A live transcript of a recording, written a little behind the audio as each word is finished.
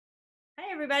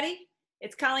Hi, everybody.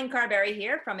 It's Coleen Carberry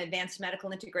here from Advanced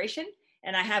Medical Integration,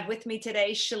 and I have with me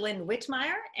today Chilyn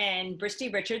Whitmire and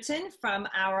Bristy Richardson from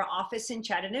our office in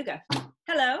Chattanooga.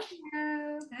 Hello.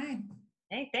 Hello. Hi.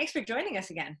 Hey, thanks for joining us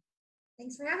again.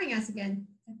 Thanks for having us again.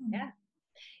 Yeah.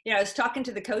 I was talking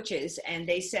to the coaches, and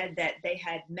they said that they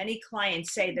had many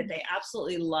clients say that they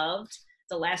absolutely loved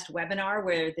the last webinar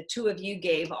where the two of you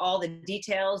gave all the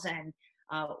details and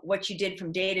what you did from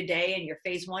day to day in your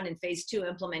phase 1 and phase 2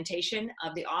 implementation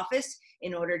of the office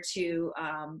in order to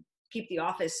keep the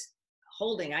office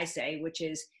holding, I say, which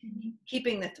is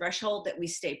keeping the threshold that we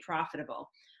stay profitable.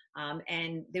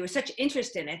 And there was such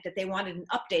interest in it that they wanted an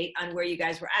update on where you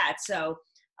guys were at. So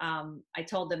I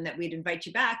told them that we'd invite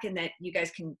you back and that you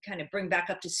guys can kind of bring back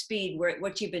up to speed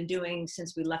what you've been doing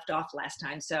since we left off last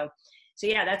time. So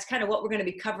yeah, that's kind of what we're going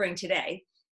to be covering today.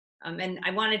 And I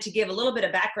wanted to give a little bit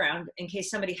of background in case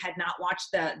somebody had not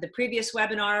watched the previous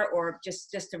webinar, or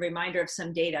just a reminder of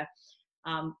some data.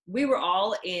 We were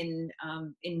all in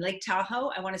Lake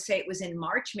Tahoe. I want to say it was in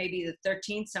March, maybe the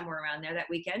 13th, somewhere around there, that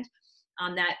weekend.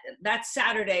 On that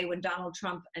Saturday when Donald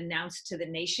Trump announced to the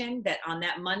nation that on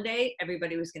that Monday,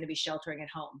 everybody was going to be sheltering at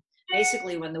home.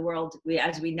 Basically when the world,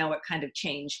 as we know it, kind of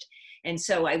changed. And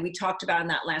so we talked about in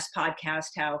that last podcast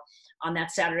how on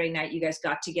that Saturday night, you guys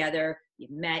got together, you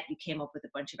met, you came up with a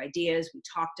bunch of ideas, we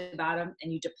talked about them,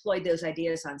 and you deployed those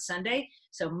ideas on Sunday.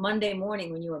 So Monday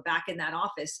morning, when you were back in that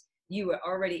office, you were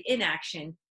already in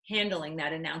action handling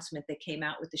that announcement that came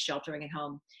out with the sheltering at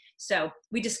home. So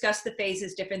we discussed the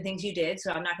phases, different things you did,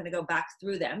 so I'm not going to go back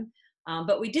through them.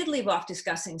 But we did leave off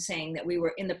discussing, saying that we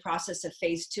were in the process of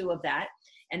phase 2 of that,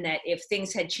 and that if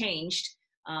things had changed,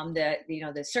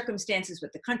 the circumstances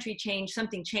with the country changed,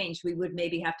 something changed, we would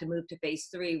maybe have to move to phase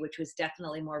 3, which was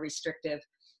definitely more restrictive,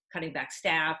 cutting back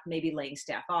staff, maybe laying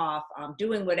staff off,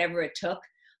 doing whatever it took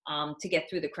to get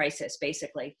through the crisis,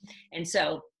 basically. And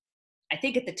so I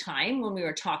think at the time when we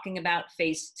were talking about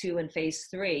phase 2 and phase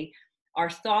 3, our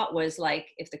thought was like,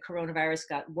 if the coronavirus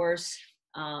got worse,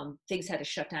 things had to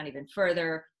shut down even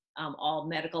further. All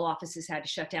medical offices had to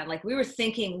shut down. Like, we were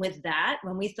thinking with that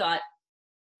when we thought,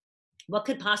 what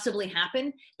could possibly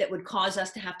happen that would cause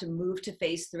us to have to move to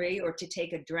phase 3 or to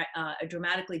take a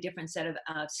dramatically different set of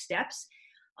steps.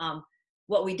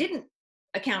 What we didn't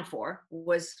account for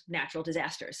was natural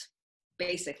disasters.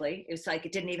 Basically, it's like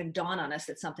it didn't even dawn on us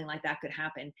that something like that could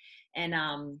happen.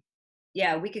 And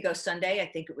yeah, a week ago Sunday, I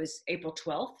think it was April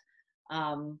 12th,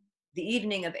 the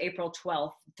evening of April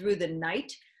 12th through the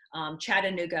night,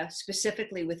 Chattanooga,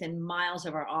 specifically within miles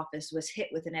of our office, was hit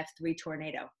with an F3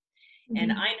 tornado.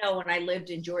 And I know when I lived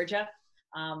in Georgia,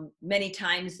 many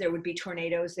times there would be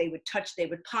tornadoes. They would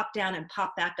pop down and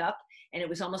pop back up. And it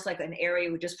was almost like an area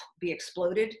would just be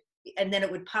exploded. And then it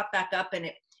would pop back up,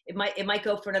 and it might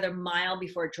go for another mile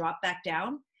before it dropped back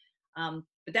down.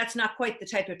 But that's not quite the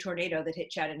type of tornado that hit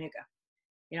Chattanooga.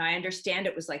 I understand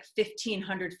it was like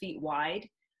 1,500 feet wide.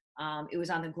 It was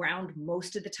on the ground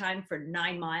most of the time for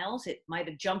 9 miles. It might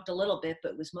have jumped a little bit,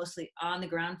 but it was mostly on the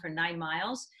ground for 9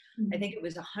 miles. I think it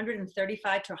was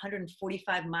 135 to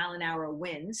 145 mile an hour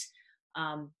winds.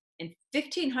 And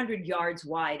 1,500 yards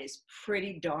wide is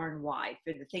pretty darn wide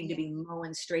for the thing to be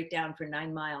mowing straight down for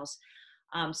 9 miles.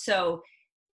 So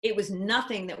it was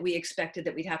nothing that we expected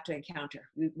that we'd have to encounter.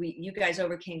 You guys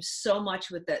overcame so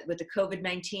much with the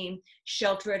COVID-19,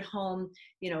 shelter at home,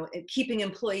 keeping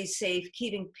employees safe,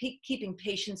 keeping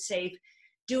patients safe,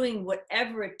 doing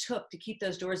whatever it took to keep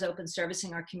those doors open,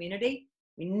 servicing our community.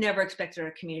 We never expected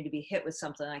our community to be hit with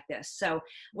something like this. So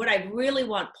what I really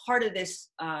want part of this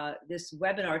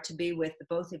webinar to be with the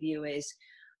both of you is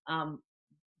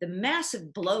the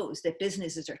massive blows that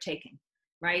businesses are taking.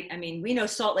 Right? I mean, we know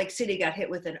Salt Lake City got hit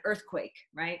with an earthquake,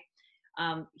 right?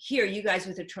 Here, you guys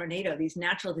with a tornado, these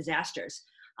natural disasters.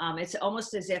 It's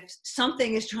almost as if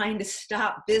something is trying to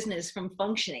stop business from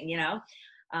functioning,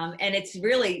 and it's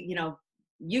really,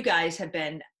 you guys have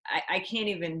been, I can't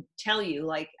even tell you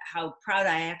like how proud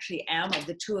I actually am of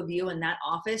the two of you in that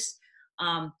office.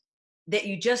 That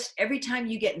you just, every time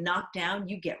you get knocked down,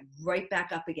 you get right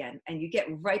back up again, and you get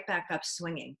right back up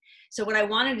swinging. So what I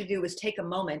wanted to do was take a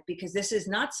moment, because this is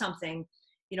not something,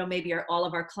 maybe all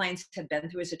of our clients have been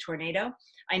through as a tornado.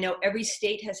 I know every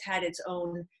state has had its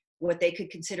own, what they could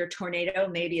consider tornado,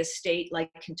 maybe a state like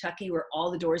Kentucky where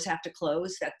all the doors have to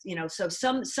close. That's, so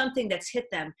something that's hit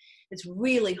them, it's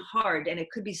really hard, and it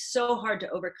could be so hard to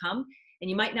overcome, and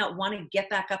you might not want to get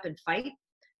back up and fight.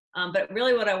 But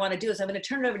really what I want to do is I'm going to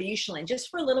turn it over to you, Chilyn, just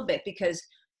for a little bit, because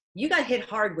you got hit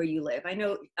hard where you live. I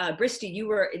know, Bristy, you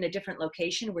were in a different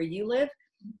location where you live,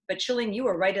 but Chilyn, you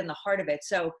were right in the heart of it.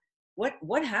 So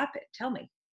what happened? Tell me.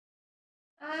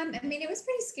 I mean, it was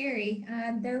pretty scary.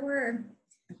 There were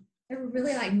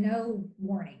really like no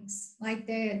warnings. Like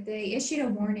they issued a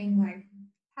warning like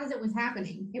as it was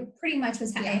happening. It pretty much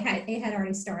was it had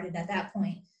already started at that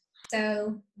point.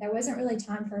 So there wasn't really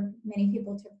time for many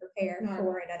people to prepare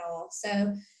for it at all.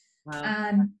 So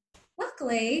Wow.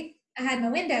 luckily I had my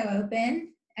window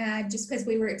open just because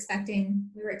we were expecting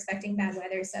bad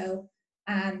weather. So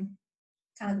kind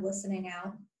of listening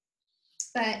out.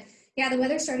 But yeah, the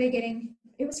weather started getting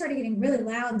really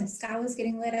loud and the sky was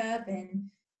getting lit up. And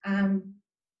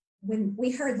when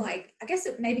we heard like, I guess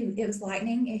maybe it was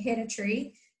lightning, it hit a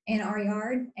tree in our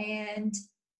yard. And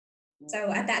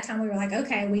so at that time we were like,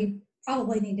 okay, we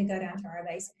probably need to go down to our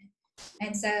basement.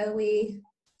 And so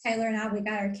Taylor and I, we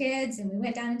got our kids and we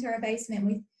went down into our basement.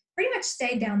 We pretty much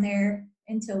stayed down there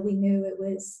until we knew it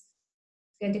was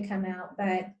good to come out.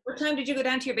 But what time did you go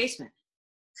down to your basement?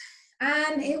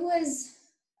 It was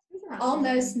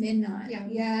almost midnight.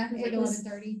 Yeah. It was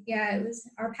like 11:30. Yeah, it was.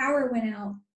 Our power went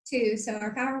out too. So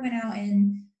our power went out,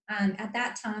 and at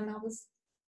that time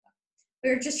we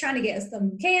were just trying to get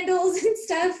some candles and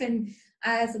stuff, and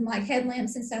some like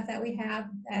headlamps and stuff that we have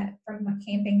from my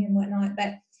camping and whatnot.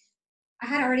 But I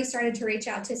had already started to reach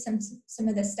out to some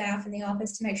of the staff in the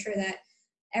office to make sure that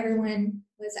everyone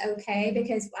was okay,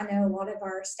 because I know a lot of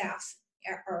our staff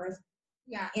are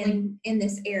in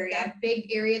this area. That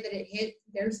big area that it hit,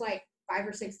 there's like 5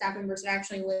 or 6 staff members that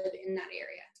actually live in that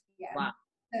area. Yeah. Wow.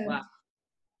 So wow.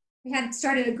 We had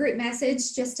started a group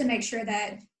message just to make sure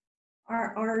that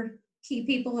our key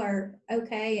people are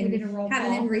okay, and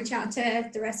having them reach out to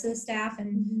the rest of the staff.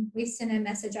 And we sent a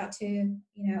message out to,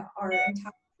 our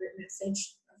entire group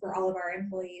message for all of our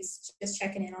employees, just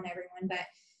checking in on everyone. But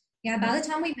yeah, by the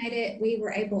time we made it, we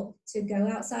were able to go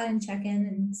outside and check in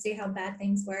and see how bad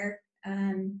things were.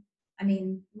 I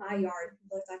mean, my yard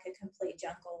looked like a complete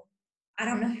jungle. I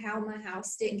don't know how my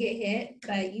house didn't get hit,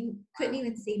 but you couldn't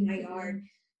even see my yard.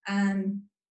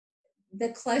 The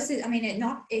closest, I mean,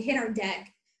 it hit our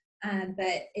deck,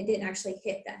 but it didn't actually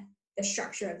hit the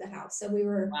structure of the house. So we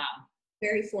were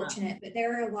very fortunate, but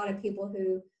there are a lot of people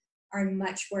who are in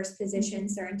much worse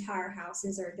positions. Their entire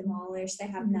houses are demolished. They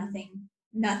have nothing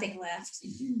left.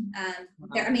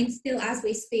 I mean, still as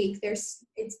we speak,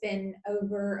 it's been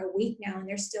over a week now, and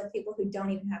there's still people who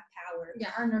don't even have power.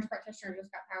 Yeah, our nurse practitioner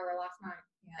just got power last night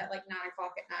at like 9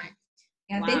 o'clock at night.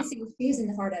 Yeah, she's in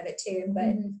the heart of it too,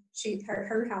 but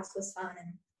her house was fine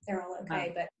and they're all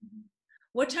okay. But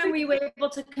what time were you able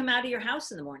to come out of your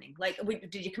house in the morning? Like,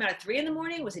 did you come out at 3 a.m?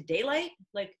 Was it daylight?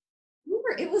 Like,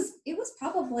 it was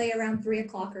probably around 3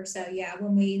 o'clock or so. Yeah,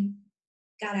 when we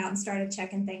got out and started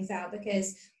checking things out,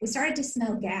 because we started to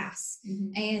smell gas,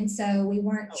 and so we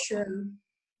weren't sure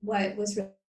what was.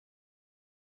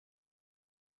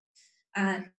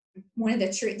 One of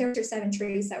the trees, there were 7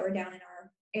 trees that were down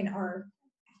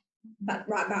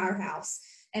right by our house,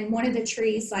 and one of the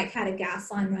trees like had a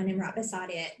gas line running right beside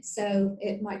it, so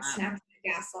it like snapped the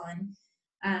gas line.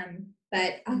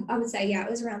 But I would say, yeah,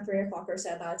 it was around 3 o'clock or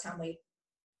so by the time we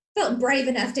felt brave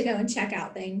enough to go and check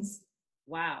out things.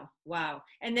 Wow.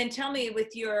 And then tell me,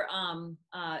 with your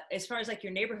as far as like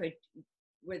your neighborhood,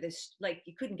 where this, like,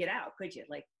 you couldn't get out, could you?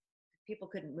 Like, people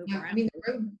couldn't move around. I mean, the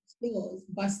road still was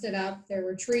busted up. There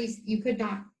were trees. You could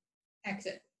not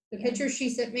exit. The pictures she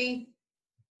sent me,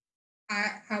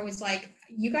 I was like,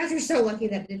 you guys are so lucky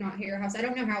that it did not hit your house. I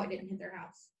don't know how it didn't hit their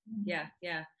house. Yeah.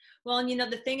 Well, and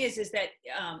the thing is that,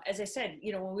 as I said,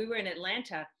 when we were in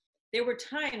Atlanta, there were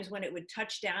times when it would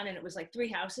touch down and it was like 3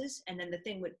 houses, and then the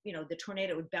thing would, the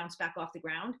tornado would bounce back off the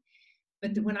ground.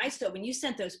 But when you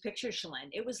sent those pictures, Chilyn,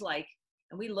 it was like,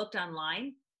 and we looked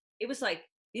online, it was like,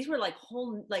 these were like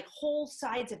whole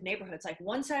sides of neighborhoods. Like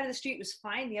one side of the street was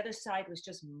fine, the other side was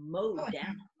just mowed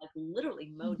down, like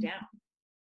literally mowed down.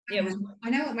 Yeah, I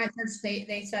know at my church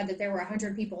they said that there were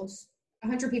 100 people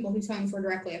whose homes were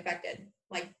directly affected,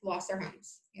 like lost their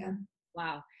homes. Yeah.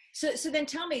 Wow. So then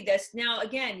tell me this now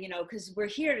again, because we're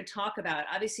here to talk about,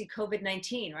 obviously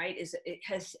COVID-19, right? It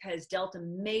has dealt a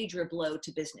major blow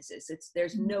to businesses.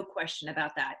 There's no question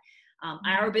about that.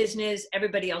 Our business,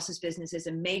 everybody else's business, is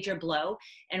a major blow,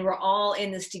 and we're all in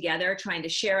this together, trying to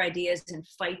share ideas and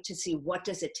fight to see what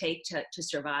does it take to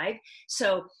survive.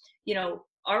 So,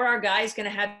 are our guys going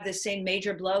to have the same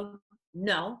major blow?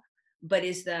 No, but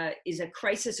is a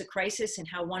crisis, and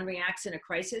how one reacts in a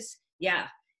crisis? Yeah.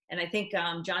 And I think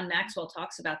John Maxwell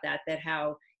talks about that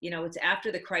how, it's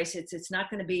after the crisis, it's not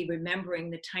going to be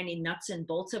remembering the tiny nuts and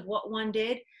bolts of what one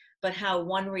did, but how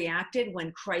one reacted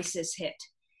when crisis hit.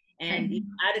 And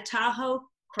out of Tahoe,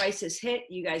 crisis hit,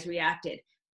 you guys reacted.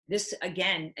 This,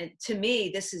 again, to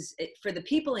me, this is, for the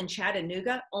people in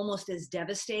Chattanooga, almost as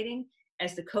devastating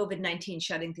as the COVID-19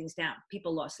 shutting things down.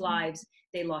 People lost lives,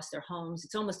 they lost their homes.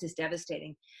 It's almost as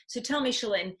devastating. So tell me,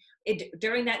 Chilyn,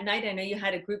 during that night, I know you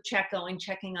had a group chat going,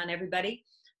 checking on everybody.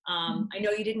 I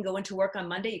know you didn't go into work on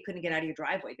Monday. You couldn't get out of your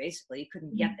driveway, basically. You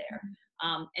couldn't get there.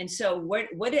 And so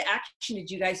what action did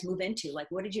you guys move into? Like,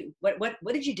 what did you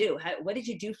do? What did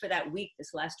you do for that week,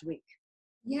 this last week?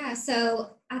 Yeah,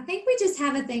 so I think we just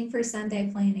have a thing for Sunday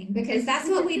planning, because that's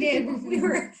what we did when we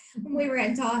were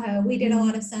in Tahoe. We did a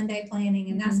lot of Sunday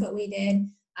planning, and that's what we did.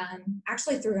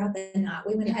 Actually, throughout the night,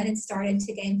 we went ahead and started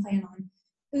to game plan on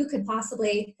who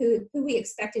we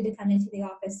expected to come into the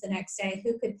office the next day,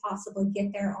 who could possibly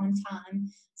get there on time,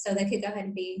 so they could go ahead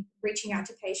and be reaching out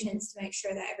to patients to make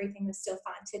sure that everything was still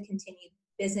fine to continue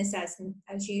business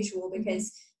as usual.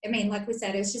 Because I mean, like we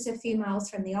said, it was just a few miles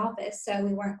from the office, so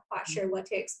we weren't quite sure what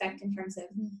to expect in terms of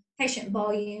patient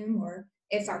volume, or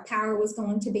if our power was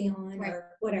going to be on,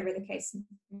 or whatever the case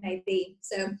may be.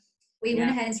 So we went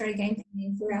ahead and started game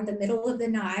planning throughout the middle of the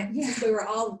night. We were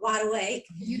all wide awake.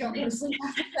 You don't go to sleep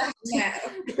after that.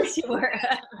 No. You were.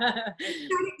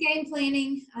 Started game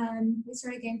planning. We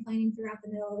started game planning throughout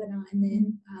the middle of the night, and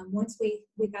then once we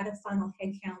got a final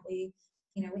head count, we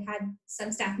had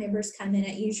some staff members come in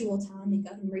at usual time and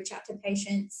go and reach out to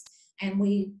patients, and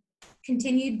we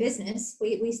continued business.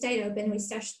 We stayed open.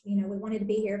 We wanted to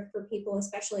be here for people,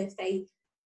 especially if they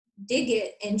did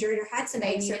get injured or had some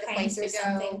aches or pains or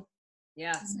something.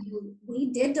 Yeah. So we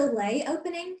did delay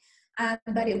opening,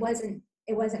 but it wasn't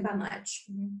by much.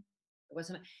 It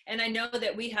wasn't, and I know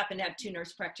that we happen to have 2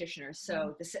 nurse practitioners.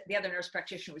 So the other nurse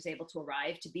practitioner was able to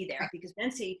arrive to be there, because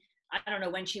Nancy, I don't know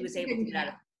when she was able to get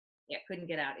out. Yeah, couldn't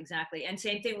get out, exactly. And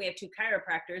same thing, we have 2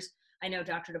 chiropractors. I know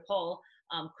Dr. DePaul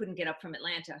couldn't get up from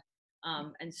Atlanta,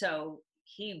 and so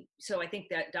I think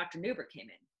that Dr. Newber came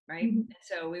in, right? And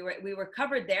so we were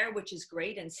covered there, which is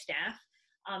great, and staff.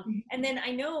 And then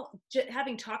I know,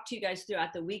 having talked to you guys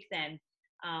throughout the week then,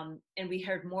 and we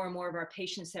heard more and more of our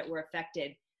patients that were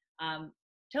affected.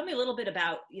 Tell me a little bit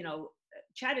about,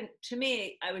 to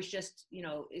me, I was just,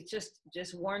 it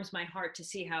just warms my heart to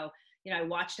see how, I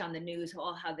watched on the news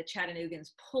how the Chattanoogans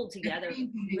pulled together.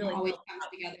 Really always comes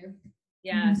together.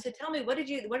 Yeah. So tell me, what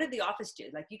did the office do?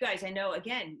 Like, you guys, I know,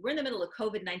 again, we're in the middle of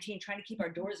COVID-19 trying to keep our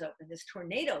doors open. This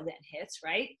tornado then hits,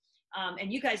 right?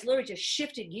 And you guys literally just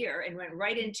shifted gear and went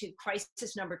right into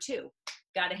crisis number 2.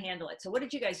 Got to handle it. So what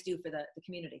did you guys do for the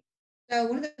community? So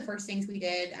one of the first things we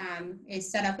did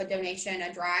is set up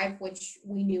a drive, which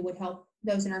we knew would help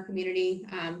those in our community,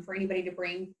 for anybody to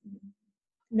bring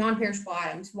non-perishable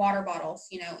items, water bottles,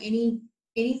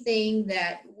 anything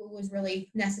that was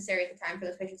really necessary at the time for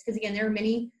those patients. Because again, there were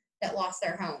many that lost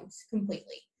their homes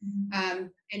completely. And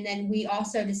then we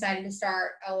also decided to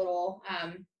start a little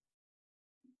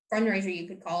fundraiser, you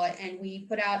could call it, and we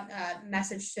put out a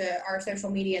message to our social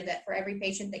media that for every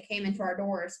patient that came into our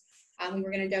doors, we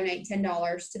were going to donate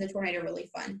 $10 to the Tornado Relief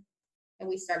Fund, and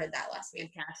we started that last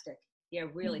week. Fantastic. Yeah,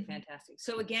 really fantastic.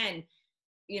 So again,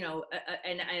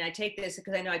 and I take this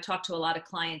because I know I talk to a lot of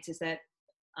clients, is that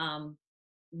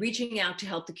reaching out to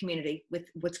help the community with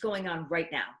what's going on right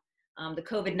now. The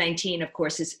COVID-19, of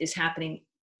course, is happening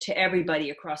to everybody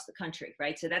across the country,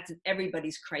 right? So that's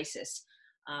everybody's crisis.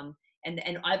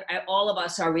 And all of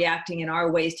us are reacting in our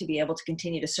ways to be able to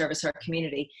continue to service our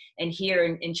community. And here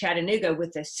in Chattanooga,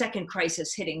 with the second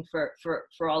crisis hitting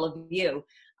for all of you,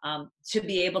 to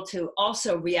be able to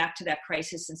also react to that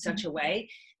crisis in such a way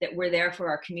that we're there for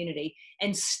our community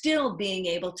and still being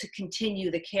able to continue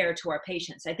the care to our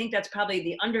patients. I think that's probably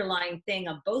the underlying thing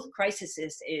of both crises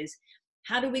is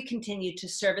how do we continue to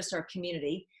service our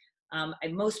community?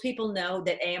 And most people know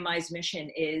that AMI's mission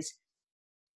is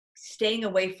staying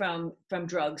away from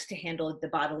drugs to handle the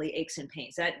bodily aches and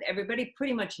pains. That everybody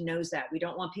pretty much knows that. We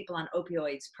don't want people on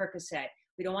opioids, Percocet.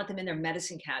 We don't want them in their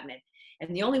medicine cabinet.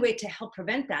 And the only way to help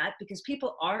prevent that, because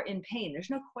people are in pain, there's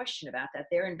no question about that,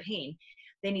 they're in pain.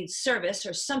 They need service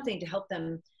or something to help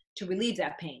them to relieve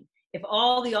that pain. If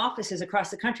all the offices across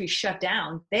the country shut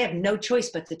down, they have no choice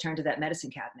but to turn to that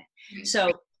medicine cabinet.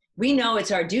 So we know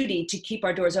it's our duty to keep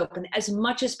our doors open as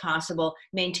much as possible,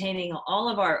 maintaining all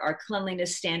of our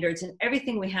cleanliness standards and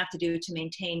everything we have to do to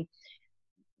maintain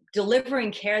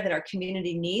delivering care that our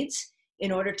community needs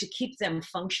in order to keep them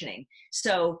functioning.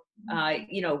 So,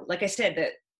 like I said,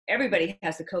 that everybody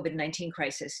has the COVID-19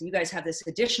 crisis. You guys have this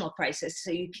additional crisis.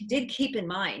 So you did keep in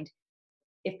mind,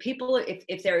 if people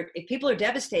are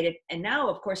devastated, and now,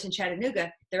 of course, in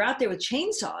Chattanooga, they're out there with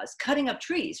chainsaws cutting up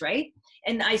trees, right?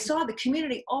 And I saw the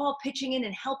community all pitching in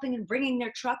and helping and bringing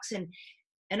their trucks, and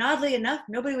oddly enough,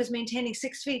 nobody was maintaining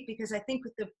 6 feet, because I think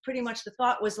pretty much the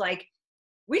thought was like,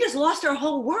 we just lost our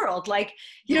whole world. Like,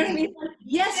 you know what I mean? Like,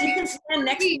 yes, you can stand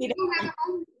next to me.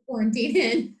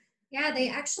 Quarantined. Yeah, they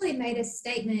actually made a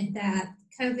statement that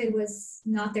COVID was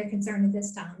not their concern at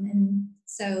this time. And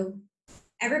so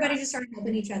everybody just started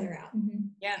helping each other out.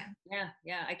 Yeah,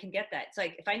 I can get that. It's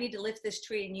like, if I need to lift this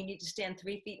tree and you need to stand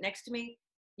 3 feet next to me,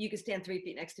 you can stand 3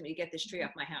 feet next to me to get this tree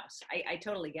off my house. I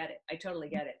totally get it. I totally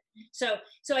get it. So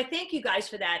I thank you guys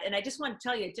for that. And I just want to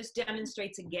tell you, it just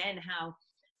demonstrates again how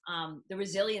the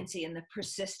resiliency and the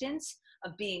persistence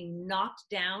of being knocked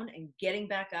down and getting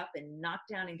back up and knocked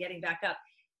down and getting back up.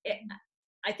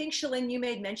 I think, Chilyn, you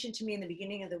made mention to me in the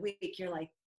beginning of the week, you're like,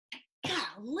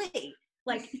 golly,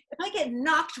 like if I get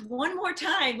knocked one more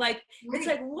time, like, it's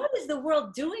like, what is the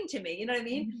world doing to me? You know what I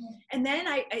mean? And then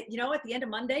I you know, at the end of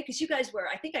Monday, because you guys were,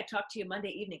 I think I talked to you Monday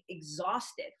evening,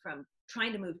 exhausted from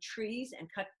trying to move trees and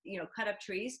cut up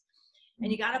trees.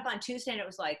 And you got up on Tuesday and it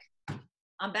was like,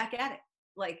 I'm back at it.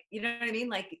 Like, you know what I mean?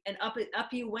 Like, and up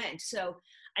you went. So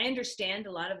I understand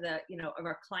a lot of the, of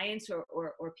our clients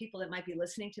or people that might be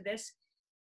listening to this,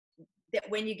 that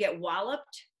when you get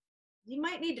walloped, you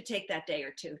might need to take that day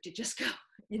or two to just go,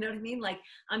 you know what I mean? Like,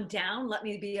 I'm down, let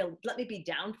me be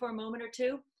down for a moment or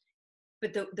two.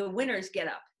 But the winners get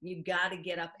up. You got to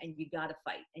get up and you got to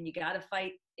fight. And you got to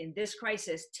fight in this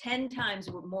crisis 10 times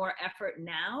more effort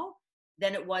now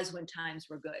than it was when times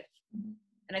were good.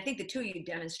 And I think the two of you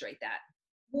demonstrate that.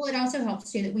 Well, it also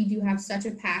helps too that we do have such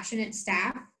a passionate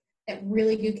staff that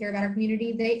really do care about our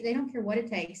community. They don't care what it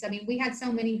takes. I mean, we had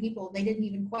so many people, they didn't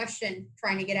even question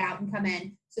trying to get out and come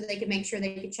in so they could make sure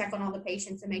they could check on all the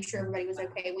patients and make sure everybody was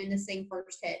okay when this thing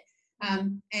first hit.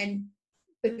 And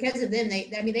because of them,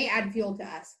 they add fuel to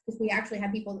us because we actually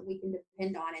have people that we can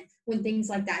depend on. And when things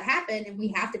like that happen and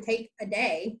we have to take a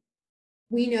day,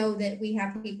 we know that we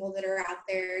have people that are out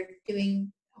there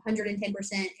doing 110%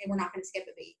 and we're not going to skip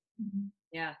a beat.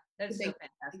 Yeah, that's so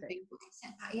fantastic.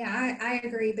 Yeah, I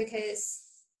agree because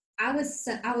I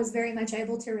was very much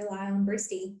able to rely on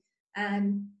Bristy,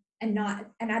 and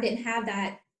I didn't have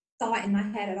that thought in my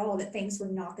head at all that things were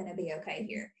not going to be okay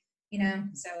here,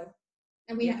 So,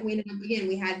 and we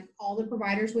had all the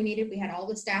providers we needed, we had all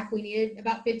the staff we needed.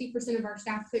 About 50% of our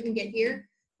staff couldn't get here,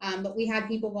 but we had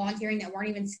people volunteering that weren't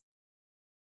even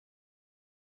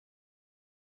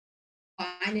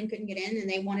and couldn't get in, and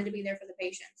they wanted to be there for the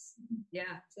patients.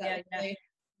 So really,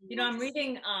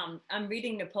 I'm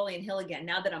reading Napoleon Hill again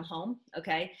now that I'm home.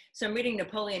 Okay, so I'm reading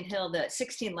Napoleon Hill, the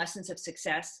 16 Lessons of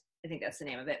Success. I think that's the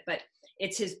name of it, but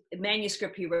it's his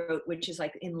manuscript he wrote, which is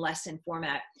like in lesson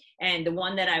format. And the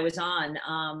one that I was on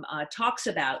talks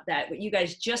about that, what you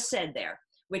guys just said there,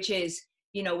 which is,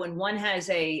 when one has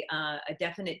a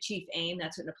definite chief aim,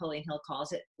 that's what Napoleon Hill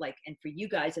calls it. Like, and for you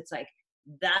guys, it's like,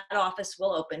 that office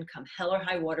will open come hell or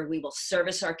high water. We will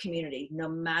service our community no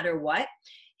matter what.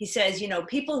 He says,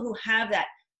 people who have that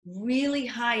really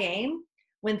high aim,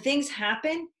 when things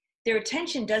happen, their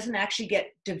attention doesn't actually get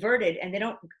diverted and they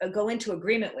don't go into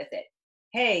agreement with it.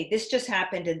 Hey, this just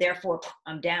happened and therefore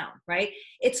I'm down, right?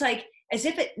 It's like as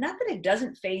if not that it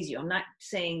doesn't faze you. I'm not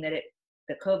saying that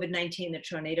the COVID-19, the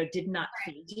tornado did not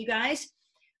faze you guys.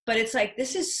 But it's like,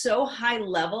 this is so high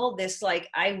level, this like,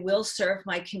 I will serve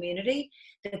my community,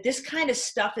 that this kind of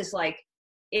stuff is like,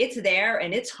 it's there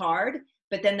and it's hard,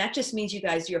 but then that just means you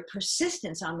guys, your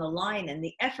persistence on the line and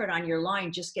the effort on your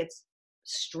line just gets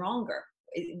stronger.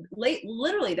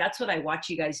 Literally, that's what I watch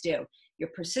you guys do. Your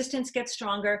persistence gets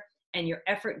stronger and your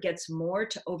effort gets more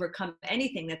to overcome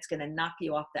anything that's going to knock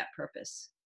you off that purpose.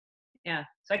 Yeah,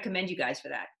 so I commend you guys for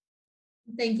that.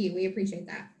 Thank you. We appreciate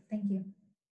that. Thank you.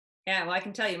 Yeah, well, I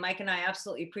can tell you, Mike and I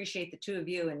absolutely appreciate the two of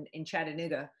you in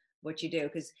Chattanooga, what you do,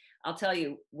 because I'll tell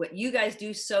you, what you guys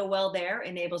do so well there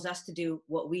enables us to do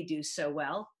what we do so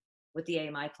well with the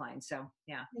AMI clients. So,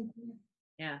 yeah.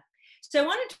 Yeah. So I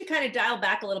wanted to kind of dial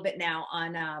back a little bit now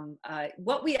on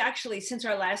what we actually, since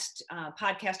our last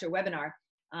podcast or webinar,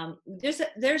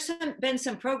 there's been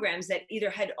some programs that either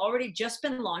had already just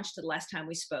been launched the last time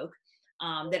we spoke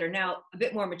that are now a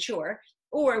bit more mature,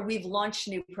 or we've launched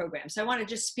new programs. So I want to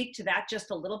just speak to that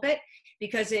just a little bit,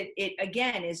 because it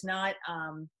again is not,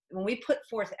 when we put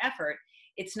forth effort,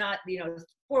 it's not,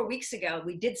 4 weeks ago,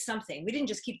 we did something. We didn't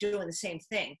just keep doing the same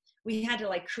thing. We had to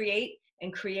like create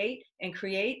and create and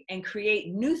create and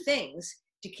create new things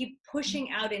to keep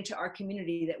pushing out into our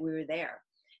community that we were there.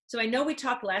 So I know we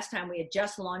talked last time, we had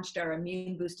just launched our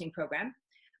immune boosting program,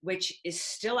 which is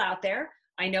still out there.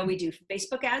 I know we do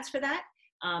Facebook ads for that.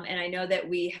 And I know that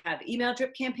we have email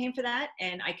drip campaign for that.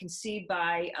 And I can see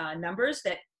by numbers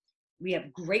that we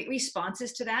have great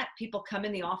responses to that. People come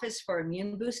in the office for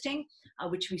immune boosting,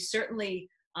 which we certainly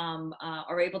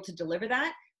are able to deliver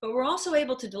that. but we're also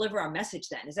able to deliver our message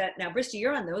then. Is that, now, Bristy,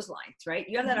 you're on those lines, right?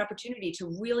 You have that opportunity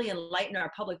to really enlighten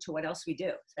our public to what else we do.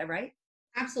 Is that right?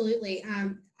 Absolutely.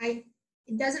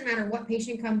 It doesn't matter what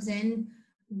patient comes in,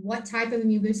 what type of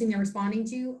immune boosting they're responding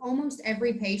to. Almost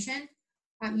every patient,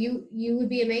 you would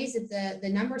be amazed at the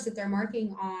numbers that they're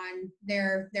marking on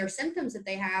their symptoms that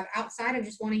they have outside of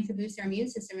just wanting to boost their immune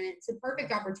system. And it's a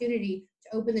perfect opportunity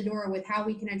to open the door with how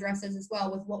we can address this as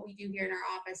well with what we do here in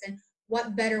our office. And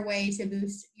what better way to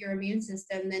boost your immune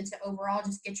system than to overall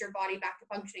just get your body back to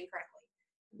functioning correctly.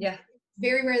 Yeah.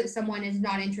 Very rare that someone is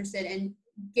not interested in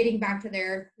getting back to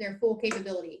their full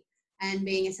capability and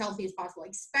being as healthy as possible,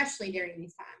 especially during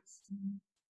these times.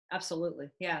 Absolutely.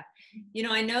 Yeah. You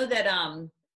know, I know that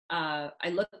I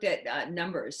looked at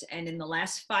numbers, and in the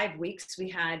last 5 weeks, we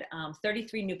had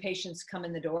 33 new patients come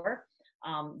in the door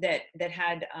that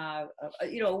had, a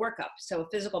workup. So a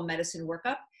physical medicine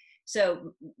workup.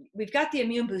 So we've got the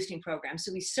immune boosting program.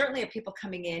 So we certainly have people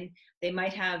coming in. They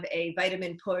might have a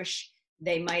vitamin push.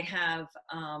 They might have,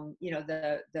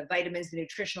 the vitamins, the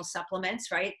nutritional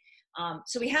supplements, right?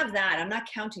 So we have that. I'm not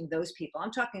counting those people.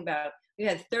 I'm talking about, we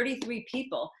had 33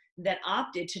 people that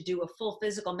opted to do a full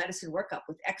physical medicine workup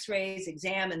with x-rays,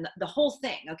 exam, and the whole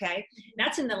thing, okay?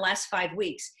 That's in the last 5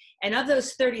 weeks. And of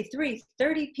those 33,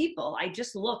 30 people, I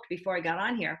just looked before I got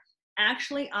on here,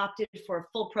 actually opted for a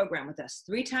full program with us,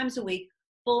 3 times a week,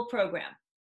 full program,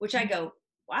 which I go,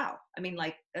 wow. I mean,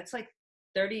 that's like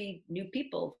 30 new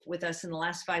people with us in the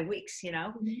last 5 weeks,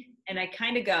 And I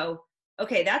kind of go,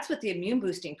 okay, that's what the immune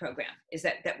boosting program is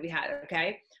that we had,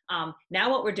 okay?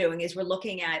 Now what we're doing is we're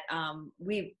looking at,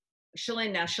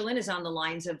 Chilyn is on the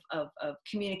lines of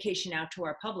communication out to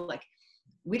our public.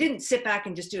 We didn't sit back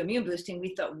and just do immune boosting.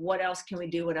 We thought, what else can we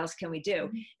do? What else can we do?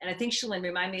 And I think, Chilyn,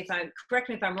 correct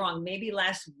me if I'm wrong, maybe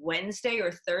last Wednesday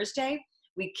or Thursday,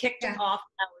 we kicked off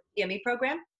our PME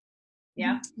program.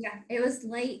 Yeah. Yeah. It was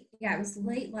late. Yeah. It was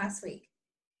late last week.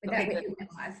 But that went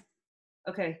live.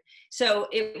 Okay. So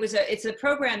it's a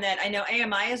program that I know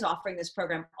AMI is offering this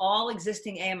program. All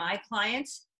existing AMI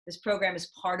clients, this program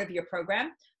is part of your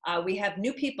program. We have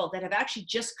new people that have actually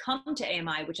just come to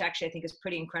AMI, which actually I think is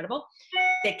pretty incredible.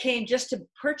 They came just to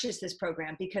purchase this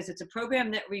program because it's a program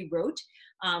that we wrote,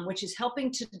 which is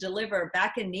helping to deliver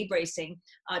back and knee bracing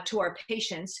to our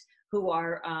patients who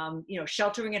are,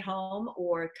 sheltering at home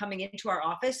or coming into our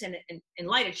office. And in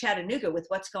light of Chattanooga with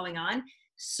what's going on,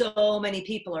 so many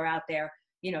people are out there,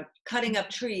 cutting up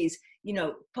trees,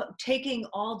 taking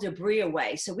all debris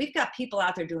away. So we've got people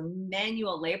out there doing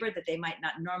manual labor that they might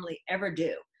not normally ever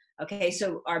do. Okay,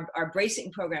 so our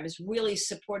bracing program is really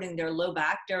supporting their low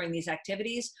back during these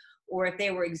activities, or if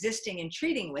they were existing and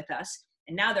treating with us,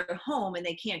 and now they're home and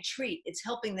they can't treat, it's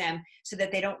helping them so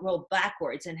that they don't roll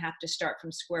backwards and have to start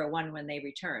from square one when they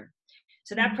return.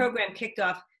 So that program kicked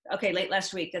off, late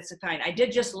last week, that's fine. I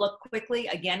did just look quickly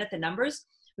again at the numbers.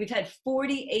 We've had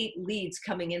 48 leads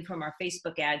coming in from our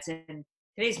Facebook ads, and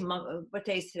what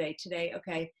day is today? Today,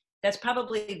 okay. That's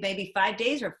probably maybe 5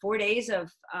 days or 4 days of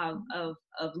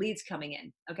leads coming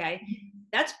in. Okay.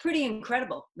 That's pretty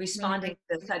incredible, responding to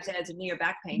those types of ads of knee or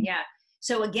back pain. Yeah.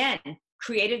 So again,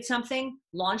 created something,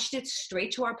 launched it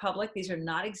straight to our public. These are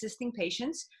not existing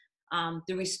patients.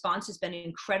 The response has been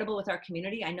incredible with our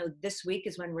community. I know this week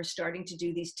is when we're starting to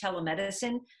do these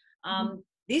telemedicine.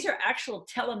 These are actual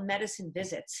telemedicine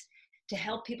visits to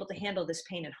help people to handle this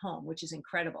pain at home, which is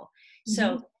incredible.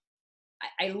 So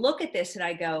I look at this and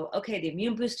I go, okay, the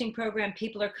immune boosting program,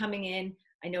 people are coming in.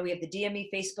 I know we have the DME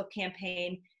Facebook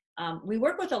campaign. We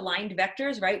work with Aligned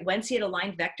Vectors, right? Wednesday at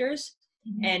Aligned Vectors.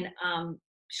 And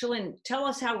Chilyn, tell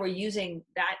us how we're using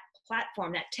that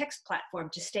platform, that text platform,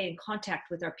 to stay in contact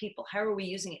with our people. How are we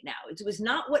using it now? It was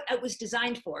not what it was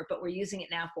designed for, but we're using it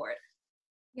now for it.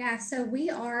 Yeah, so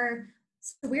we're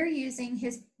using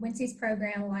Wednesday's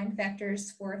program, Aligned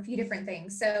Vectors, for a few different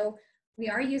things. So we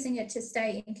are using it to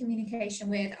stay in communication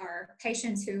with our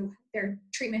patients who their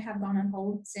treatment have gone on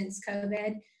hold since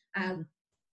COVID, and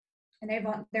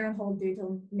they're on hold due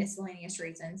to miscellaneous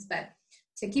reasons. But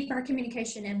to keep our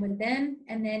communication in with them,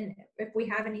 and then if we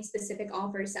have any specific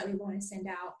offers that we want to send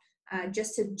out,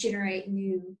 just to generate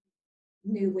new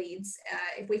leads.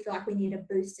 If we feel like we need a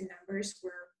boost in numbers,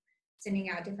 we're sending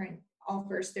out different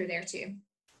offers through there too.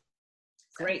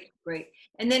 So. Great.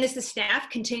 And then is the staff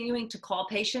continuing to call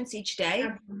patients each day?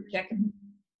 Checking.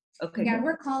 Okay. Yeah,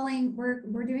 we're calling.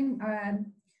 We're doing.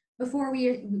 Before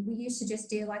we used to just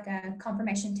do like a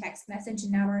confirmation text message,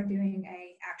 and now we're doing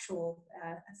a actual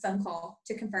phone call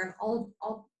to confirm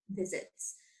all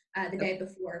visits the day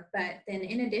before. But then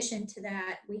in addition to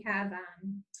that, we have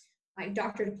like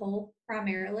Dr. DePole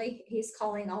primarily. He's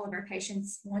calling all of our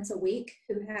patients once a week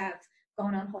who have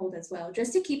going on hold as well,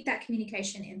 just to keep that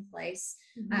communication in place.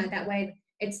 That way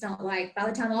it's not like by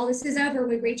the time all this is over,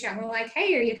 we reach out and we're like,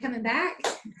 hey, are you coming back?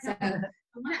 So I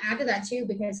want to add to that too,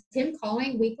 because him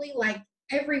calling weekly, like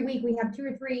every week we have 2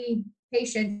 or 3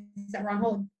 patients that were on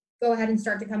hold, go ahead and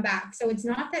start to come back. So it's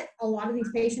not that a lot of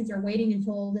these patients are waiting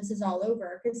until this is all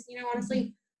over, because, you know,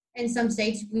 honestly, in some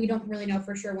states, we don't really know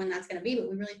for sure when that's going to be, but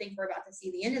we really think we're about to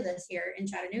see the end of this here in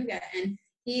Chattanooga. And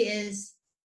he is,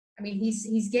 I mean,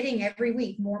 he's getting every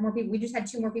week more and more people. We just had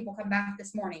 2 more people come back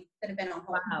this morning that have been on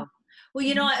hold. Wow. Well,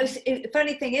 you know, the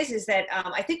funny thing is that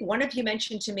I think one of you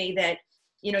mentioned to me that,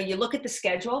 you know, you look at the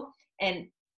schedule and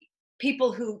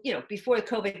people who, you know, before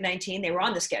COVID-19, they were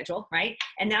on the schedule, right?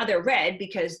 And now they're red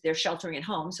because they're sheltering at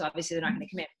home. So obviously they're not going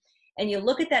to come in. And you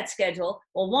look at that schedule.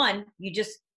 Well, one, you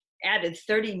just added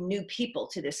 30 new people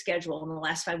to this schedule in the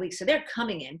last 5 weeks. So they're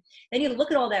coming in. Then you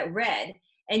look at all that red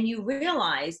and you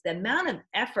realize the amount of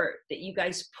effort that you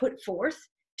guys put forth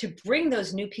to bring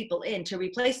those new people in, to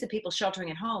replace the people sheltering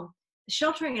at home. The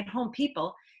sheltering at home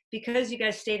people, because you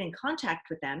guys stayed in contact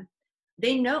with them,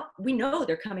 we know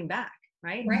they're coming back,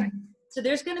 right? Right. So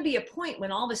there's going to be a point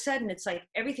when all of a sudden it's like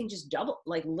everything just doubled,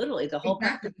 like literally the whole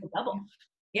practice will double.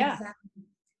 Yeah. Exactly.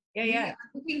 Yeah. I'm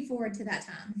looking forward to that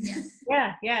time.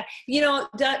 Yeah. You know,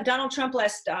 Donald Trump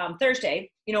last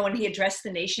Thursday, you know, when he addressed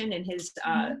the nation in his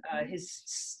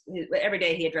every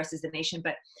day he addresses the nation,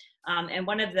 but and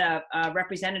one of the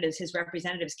his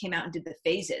representatives came out and did the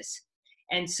phases.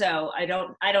 And so I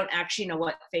don't actually know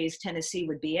what phase Tennessee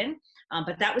would be in,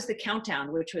 but that was the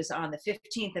countdown, which was on the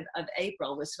 15th of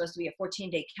April, was supposed to be a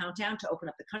 14-day countdown to open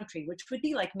up the country, which would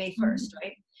be like May 1st,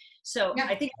 right? So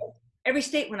I think every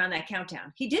state went on that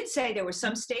countdown. He did say there were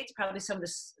some states, probably some of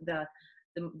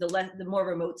the more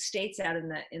remote states out in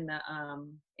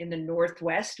the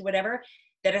Northwest, whatever,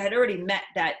 that had already met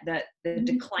the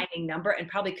declining number and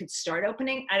probably could start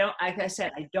opening. Like I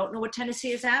said, I don't know what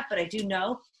Tennessee is at, but I do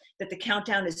know that the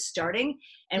countdown is starting,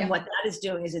 and what that is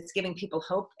doing is it's giving people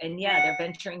hope, and they're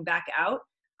venturing back out.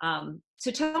 So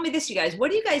tell me this, you guys,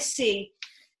 what do you guys see?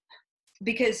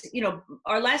 Because, you know,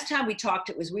 our last time we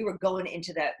talked, we were going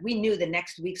into we knew the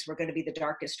next weeks were going to be the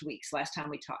darkest weeks last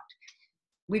time we talked.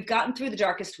 We've gotten through the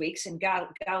darkest weeks, and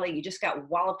golly, you just got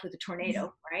walloped with a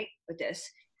tornado, right? With this.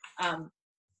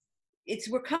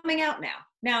 We're coming out now.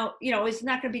 Now, you know, it's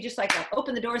not going to be just like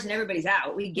open the doors and everybody's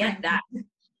out. We get that.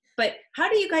 But how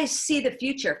do you guys see the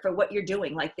future for what you're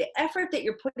doing? Like the effort that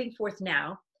you're putting forth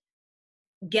now,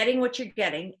 getting what you're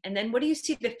getting, and then what do you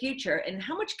see the future, and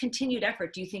how much continued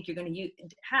effort do you think you're going to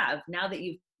have now that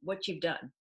what you've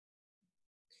done?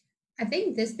 I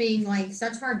think this being like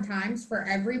such hard times for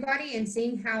everybody, and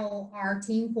seeing how our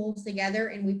team pulls together,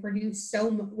 and we've produced so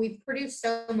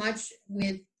much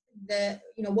with the,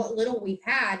 you know, what little we've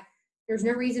had. There's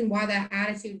no reason why that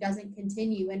attitude doesn't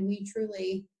continue, and we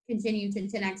truly continue to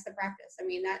 10x the practice. I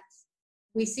mean,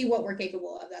 we see what we're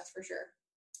capable of, that's for sure.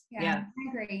 Yeah, I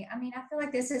agree. I mean, I feel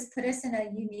like this has put us in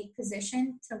a unique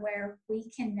position to where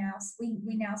we now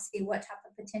see what type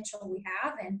of potential we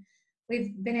have, and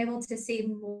we've been able to see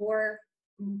more,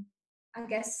 I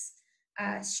guess,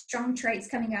 strong traits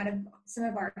coming out of some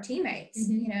of our teammates,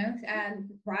 you know,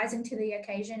 rising to the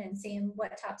occasion and seeing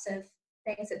what types of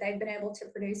things that they've been able to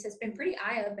produce has been pretty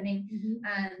eye-opening.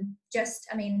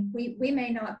 I mean, we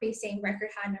may not be seeing record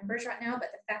high numbers right now,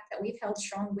 but the fact that we've held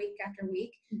strong week after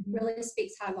week really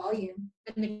speaks high volume.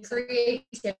 And the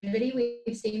creativity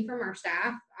we've seen from our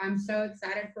staff, I'm so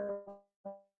excited for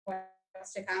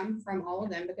what's to come from all of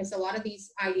them, because a lot of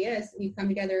these ideas, we've come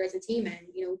together as a team, and,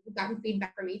 you know, we've gotten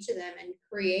feedback from each of them and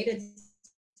created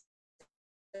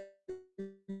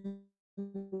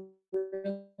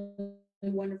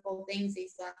wonderful things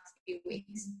these last few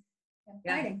weeks.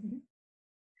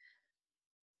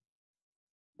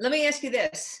 Let me ask you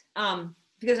this,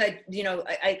 because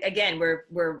again,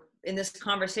 we're in this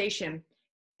conversation.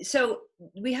 So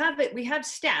we have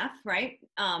staff, right?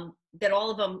 That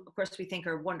all of them, of course, we think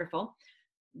are wonderful,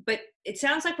 but it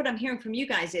sounds like what I'm hearing from you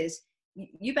guys is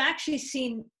you've actually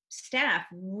seen staff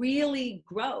really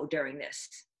grow during this,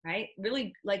 right?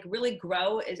 Really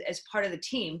grow as part of the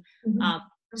team.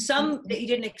 Some that you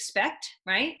didn't expect,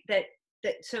 right?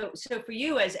 So for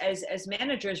you as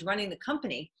managers running the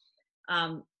company,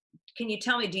 can you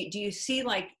tell me, do you see,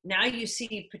 like, now you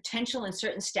see potential in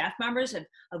certain staff members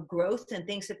of growth and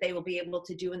things that they will be able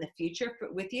to do in the future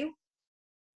with you?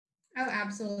 Oh,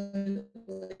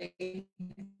 absolutely.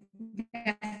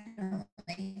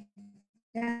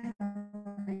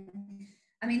 Definitely.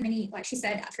 I mean, like she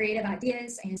said, creative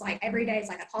ideas, and it's like every day is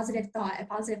like a positive thought, a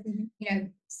positive, you know,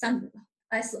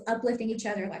 us uplifting each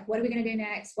other. Like, what are we going to do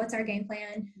next? What's our game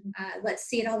plan? Let's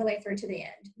see it all the way through to the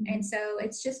end. And so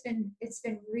it's been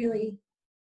really,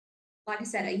 like I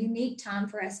said, a unique time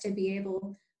for us to be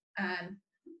able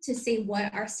to see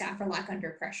what our staff are like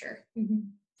under pressure.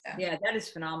 So. Yeah, that is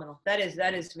phenomenal. That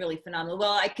is really phenomenal.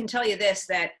 Well, I can tell you this,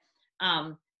 that,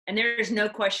 and there is no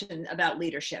question about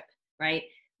leadership, right?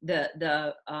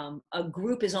 A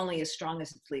group is only as strong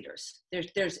as its leaders.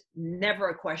 There's never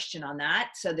a question on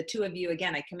that. So the two of you,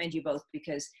 again, I commend you both,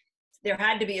 because there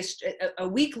had to be a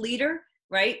weak leader,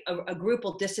 right? A group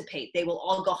will dissipate. They will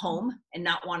all go home and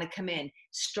not want to come in.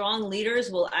 Strong leaders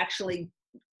will actually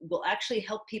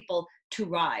help people to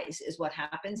rise, is what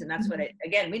happens. And that's what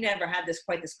again, we never had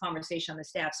quite this conversation on the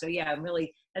staff. So yeah,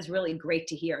 that's really great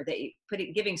to hear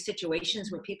that giving situations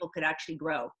where people could actually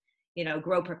grow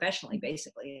professionally,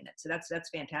 basically in it. So that's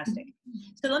fantastic.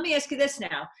 So let me ask you this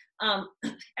now,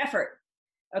 effort.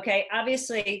 Okay.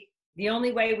 Obviously the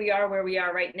only way we are where we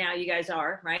are right now, you guys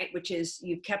are, right? Which is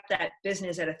you've kept that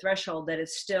business at a threshold that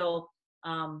is still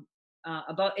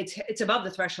above, it's above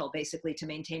the threshold basically to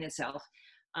maintain itself.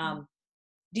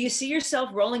 Do you see yourself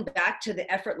rolling back to the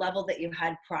effort level that you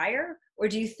had prior? Or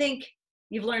do you think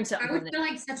you've learned something? I would feel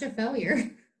like such a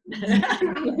failure.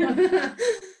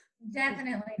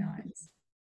 Definitely not.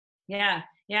 Yeah,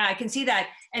 I can see that.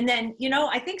 And then,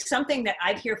 I think something that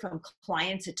I hear from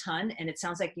clients a ton, and it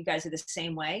sounds like you guys are the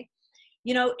same way.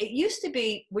 It used to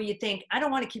be where you think, I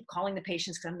don't want to keep calling the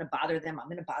patients because I'm going to bother them.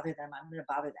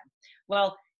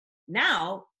 Well,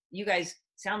 now you guys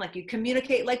sound like you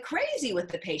communicate like crazy with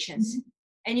the patients.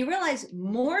 And you realize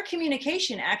more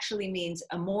communication actually means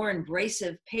a more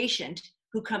embracive patient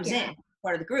who comes in,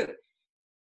 part of the group.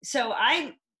 So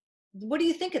what do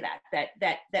you think of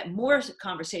that more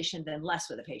conversation than less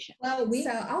with a patient? Well, so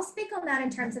I'll speak on that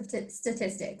in terms of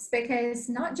statistics, because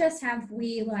not just have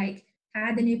we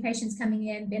had the new patients coming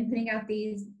in, been putting out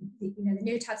these, the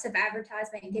new types of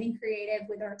advertisement and getting creative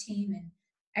with our team and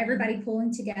everybody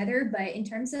pulling together, but in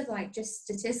terms of just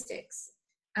statistics,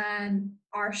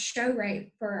 our show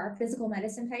rate for our physical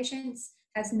medicine patients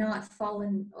has not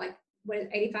fallen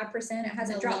 85%. It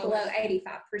hasn't dropped below 85%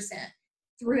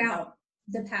 throughout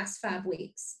the past 5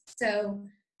 weeks. So,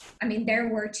 I mean, there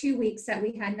were 2 weeks that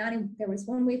we had there was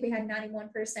 1 week we had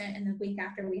 91%, and the week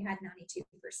after we had 92%.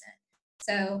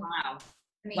 So, wow.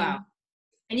 I mean, wow.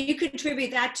 And you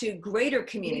contribute that to greater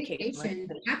communication.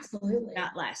 Absolutely.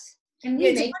 Not less. And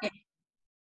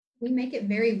we make it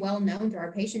very well known to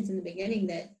our patients in the beginning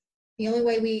that the only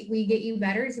way we get you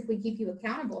better is if we keep you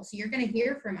accountable. So you're going to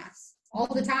hear from us all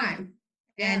the time.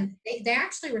 And they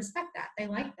actually respect that. They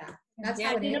like that. That's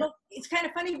how it is. It's kind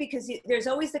of funny because there's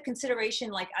always the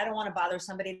consideration, I don't want to bother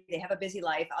somebody. They have a busy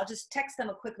life. I'll just text them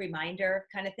a quick reminder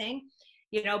kind of thing,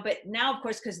 but now of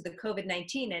course, because of the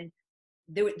COVID-19 and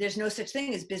there's no such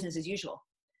thing as business as usual.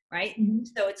 Right.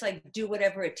 So it's do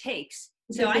whatever it takes.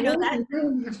 So I know that.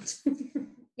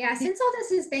 Yeah, since all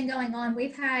this has been going on,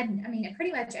 we've had,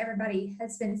 pretty much everybody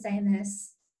has been saying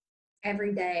this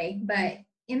every day, but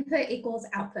input equals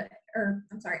output,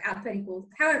 output equals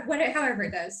however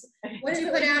it goes. What you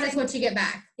put out is what you get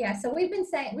back. Yeah, so we've been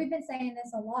saying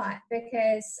this a lot,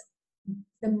 because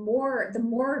the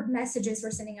more messages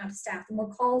we're sending out to staff, the more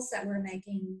calls that we're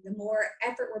making, the more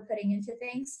effort we're putting into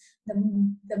things,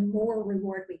 the more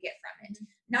reward we get from it.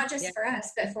 Not just for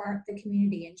us, but for the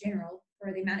community in general,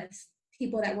 for the amount of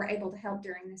people that we're able to help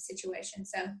during this situation.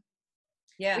 So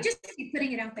we just keep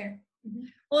putting it out there.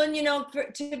 Well, and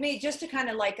to me, just to kind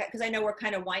of because I know we're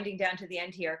kind of winding down to the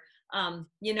end here,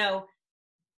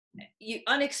 you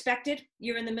unexpected,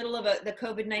 you're in the middle of the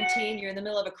COVID-19, you're in the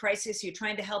middle of a crisis, you're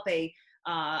trying to help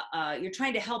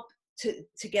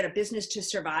to get a business to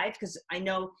survive, because I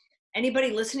know anybody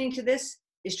listening to this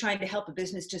is trying to help a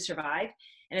business to survive.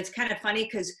 And it's kind of funny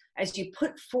because as you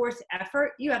put forth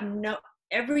effort, you have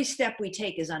every step we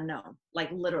take is unknown,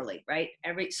 literally, right?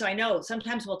 So I know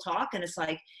sometimes we'll talk and it's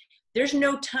there's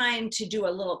no time to do a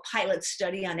little pilot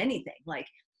study on anything.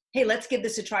 Hey, let's give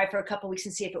this a try for a couple of weeks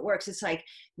and see if it works. It's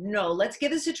no, let's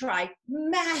give this a try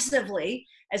massively,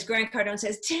 as Grant Cardone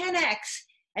says, 10x.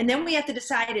 And then we have to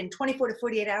decide in 24 to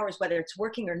 48 hours whether it's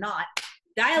working or not,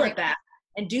 dial it back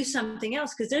and do something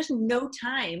else, because there's no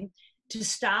time to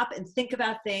stop and think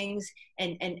about things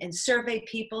and survey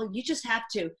people. You just have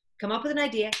to come up with an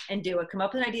idea and do it, come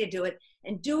up with an idea, do it,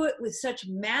 and do it with such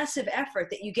massive effort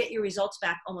that you get your results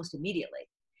back almost immediately.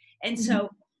 And so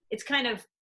it's kind of,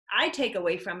 I take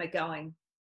away from it going,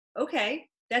 okay,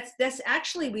 that's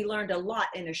actually, we learned a lot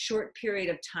in a short period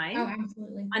of time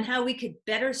on how we could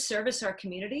better service our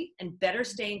community and better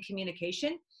stay in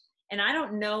communication. And I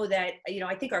don't know that,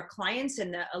 I think our clients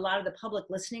and a lot of the public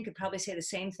listening could probably say the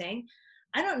same thing.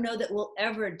 I don't know that we'll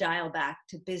ever dial back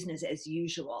to business as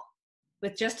usual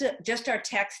with just our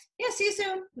text. Yeah, see you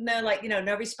soon. No, like,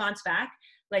 no response back.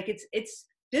 Like it's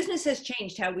business has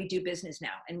changed how we do business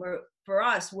now. And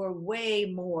we're way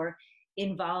more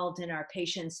involved in our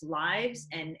patients' lives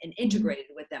and integrated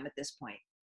with them at this point.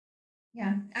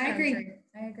 Yeah, I agree.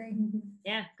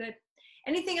 Yeah, good.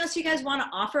 Anything else you guys want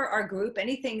to offer our group?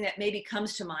 Anything that maybe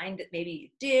comes to mind that maybe you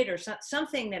did, or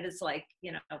something that is like,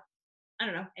 I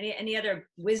don't know, any other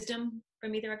wisdom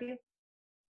from either of you?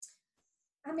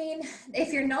 I mean,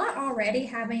 if you're not already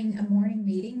having a morning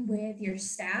meeting with your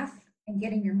staff and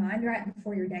getting your mind right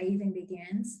before your day even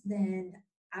begins, then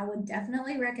I would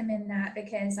definitely recommend that,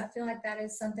 because I feel like that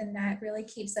is something that really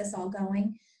keeps us all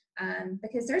going.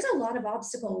 Because there's a lot of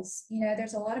obstacles,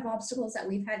 there's a lot of obstacles that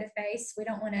we've had to face. We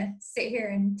don't want to sit here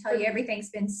and tell you everything's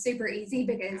been super easy,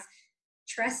 because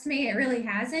trust me, it really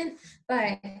hasn't.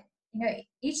 But,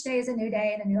 each day is a new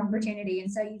day and a new opportunity.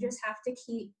 And so you just have to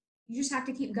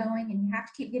keep going, and you have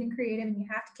to keep getting creative, and you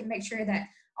have to make sure that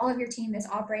all of your team is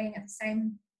operating at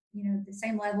the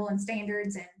same level and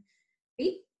standards, and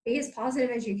be as positive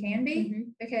as you can be,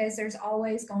 because there's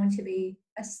always going to be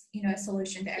a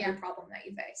solution to every problem that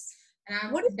you face. And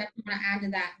I would definitely want to add to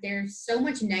that. There's so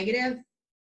much negative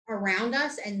around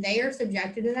us, and they are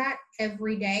subjected to that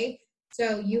every day.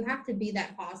 So you have to be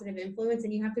that positive influence,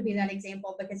 and you have to be that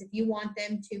example, because if you want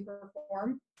them to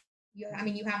perform, you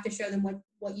have to show them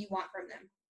what you want from them.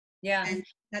 Yeah. And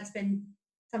that's been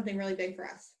something really big for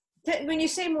us. When you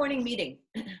say morning meeting,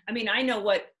 I mean, I know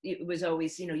what it was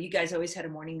always, you guys always had a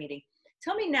morning meeting.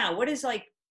 Tell me now, what is like,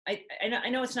 I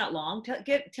know it's not long.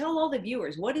 Tell all the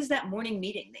viewers, what is that morning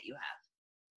meeting that you have?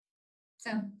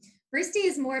 So Bristy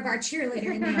is more of our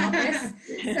cheerleader in the office.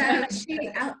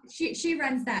 So she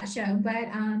runs that show. But,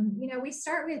 we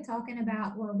start with talking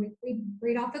about, well, we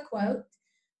read off a quote.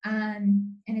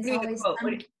 And it's always.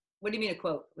 What do you mean a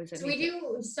quote? So we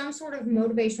do some sort of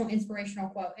motivational, inspirational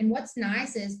quote. And what's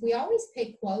nice is we always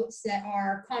pick quotes that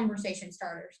are conversation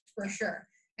starters, for sure.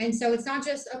 And so it's not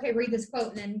just, okay, read this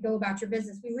quote and then go about your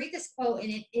business. We read this quote and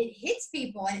it hits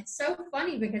people. And it's so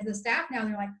funny, because the staff now,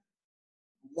 they're like,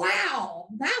 wow,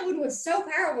 that one was so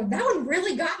powerful. That one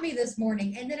really got me this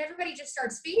morning. And then everybody just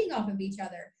starts feeding off of each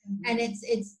other. And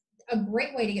it's a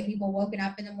great way to get people woken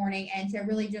up in the morning and to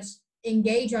really just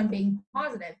engage on being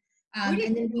positive. Where do you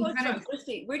get your quotes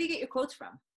from? Where do you get your quotes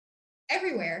from?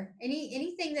 Everywhere.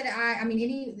 Anything that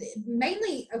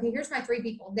mainly, okay, here's my three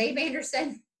people: Dave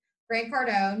Anderson, Grant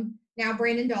Cardone, now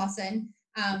Brandon Dawson.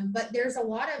 But there's a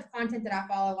lot of content that I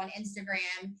follow on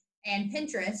Instagram and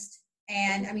Pinterest.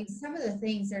 And some of the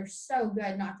things are so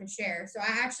good not to share. So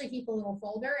I actually keep a little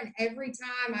folder, and every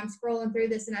time I'm scrolling through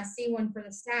this and I see one for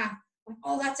the staff, I'm like,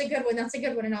 oh, that's a good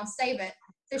one. And I'll save it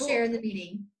to share in the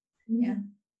meeting. Yeah.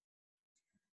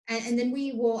 And then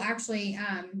we will actually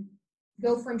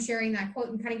go from sharing that quote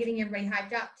and kind of getting everybody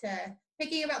hyped up to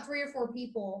picking about 3 or 4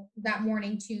 people that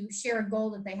morning to share a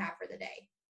goal that they have for the day.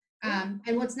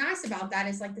 And what's nice about that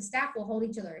is, like, the staff will hold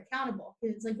each other accountable.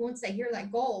 It's like, once they hear that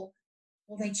goal,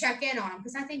 well, they check in on them.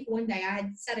 Because I think one day I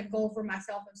had set a goal for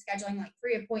myself of scheduling like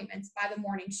 3 appointments by the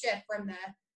morning shift from the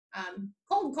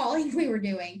cold calling we were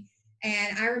doing.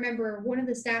 And I remember one of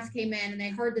the staff came in and they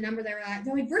heard the number. They were like,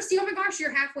 Bristy, oh my gosh,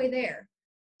 you're halfway there.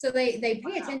 So they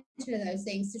pay attention to those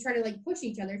things to try to like push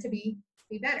each other to be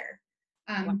better.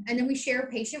 And then we share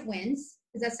patient wins,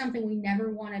 because that's something we never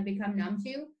want to become numb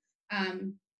to.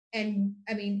 And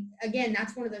again,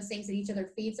 that's one of those things that each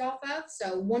other feeds off of.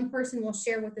 So one person will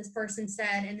share what this person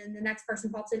said, and then the next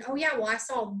person pops in, oh yeah, well, I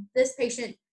saw this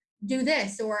patient do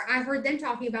this, or I heard them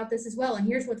talking about this as well, and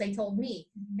here's what they told me.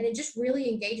 And it just really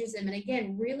engages them, and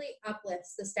again, really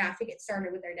uplifts the staff to get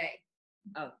started with their day.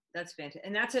 Oh, that's fantastic.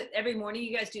 And that's it. Every morning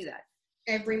you guys do that?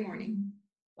 Every morning.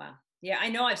 Wow. Yeah, I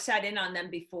know I've sat in on them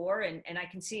before, and I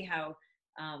can see how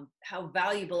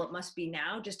valuable it must be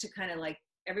now, just to kind of like,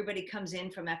 everybody comes in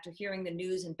from after hearing the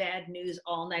news and bad news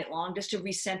all night long, just to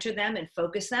recenter them and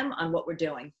focus them on what we're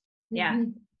doing. Yeah.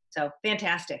 So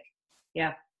fantastic.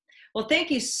 Yeah. Well,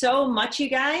 thank you so much, you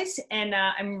guys. And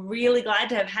I'm really glad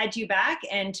to have had you back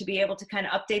and to be able to kind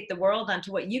of update the world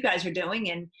onto what you guys are doing,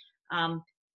 and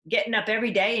getting up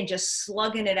every day and just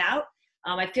slugging it out.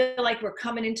 I feel like we're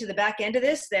coming into the back end of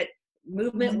this, that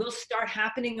movement will start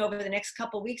happening over the next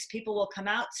couple of weeks. People will come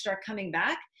out, start coming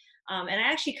back. And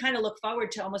I actually kind of look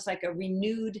forward to almost like a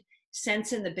renewed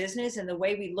sense in the business and the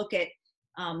way we look at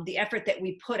the effort that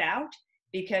we put out,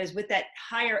 because with that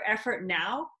higher effort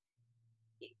now,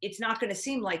 it's not going to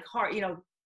seem like hard.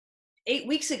 8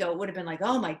 weeks ago, it would have been like,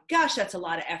 oh my gosh, that's a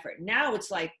lot of effort. Now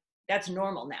it's like, that's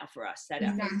normal now for us, that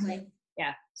effort. Exactly.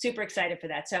 Yeah, super excited for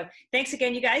that. So thanks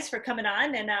again, you guys, for coming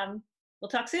on, and we'll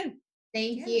talk soon.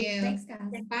 Thank Yeah, you. thanks,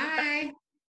 guys. Bye.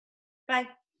 Bye.